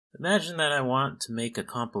Imagine that I want to make a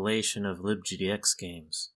compilation of LibGDX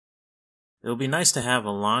games. It would be nice to have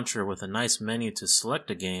a launcher with a nice menu to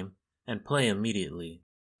select a game and play immediately.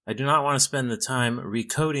 I do not want to spend the time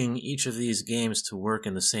recoding each of these games to work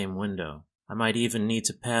in the same window. I might even need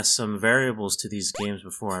to pass some variables to these games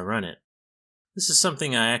before I run it. This is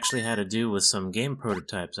something I actually had to do with some game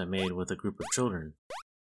prototypes I made with a group of children.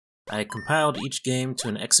 I compiled each game to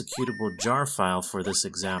an executable jar file for this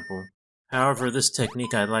example. However, this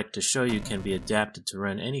technique I'd like to show you can be adapted to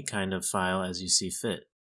run any kind of file as you see fit.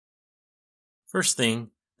 First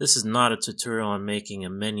thing, this is not a tutorial on making a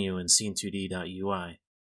menu in Scene2D.ui.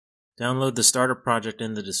 Download the starter project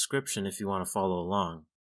in the description if you want to follow along.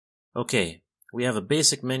 Okay, we have a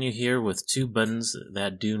basic menu here with two buttons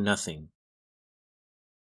that do nothing.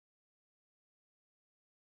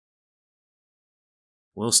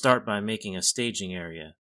 We'll start by making a staging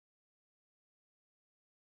area.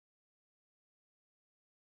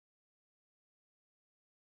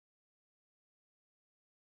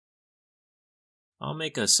 I'll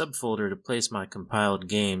make a subfolder to place my compiled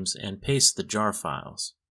games and paste the jar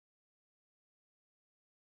files.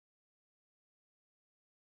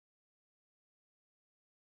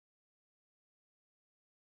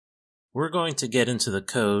 We're going to get into the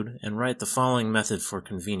code and write the following method for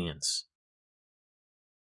convenience.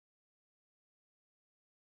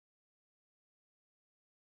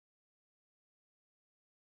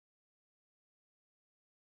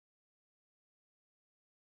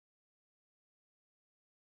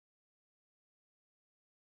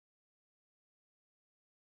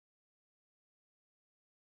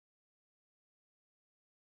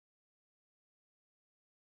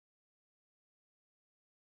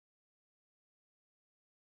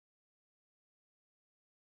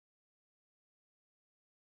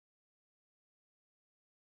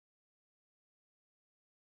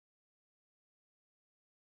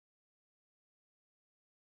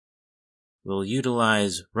 We'll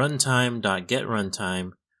utilize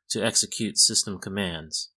Runtime.getRuntime to execute system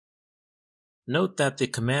commands. Note that the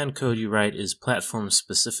command code you write is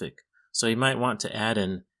platform-specific, so you might want to add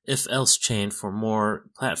an if-else chain for more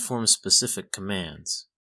platform-specific commands.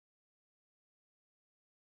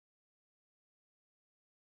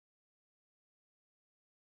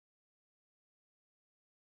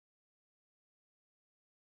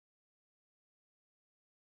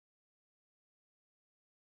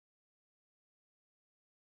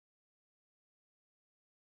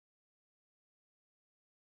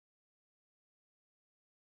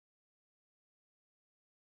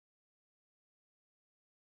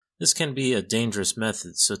 This can be a dangerous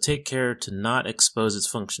method, so take care to not expose its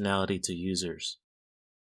functionality to users.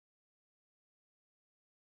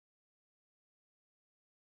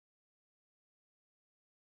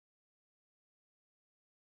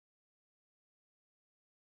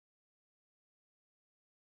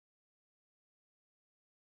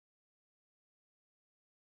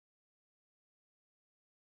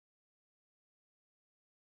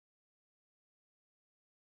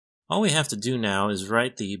 All we have to do now is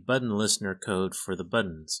write the button listener code for the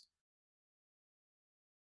buttons.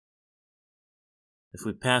 If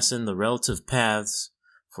we pass in the relative paths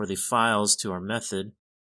for the files to our method,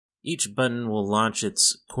 each button will launch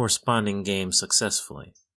its corresponding game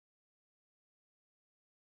successfully.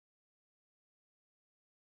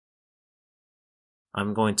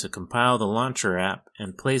 I'm going to compile the launcher app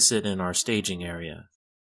and place it in our staging area.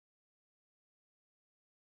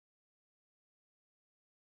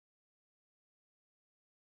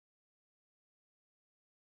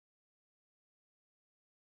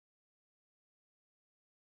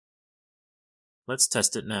 Let's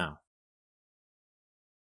test it now.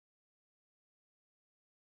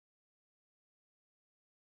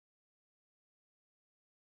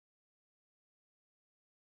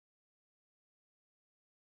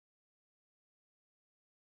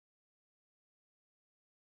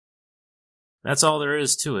 That's all there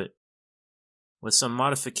is to it. With some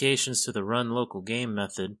modifications to the run local game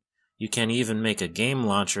method, you can even make a game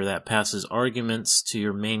launcher that passes arguments to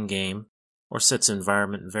your main game or sets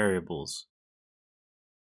environment variables.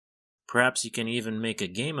 Perhaps you can even make a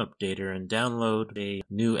game updater and download a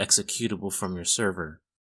new executable from your server.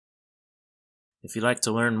 If you'd like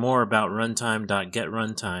to learn more about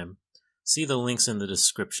Runtime.getRuntime, see the links in the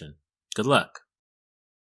description. Good luck!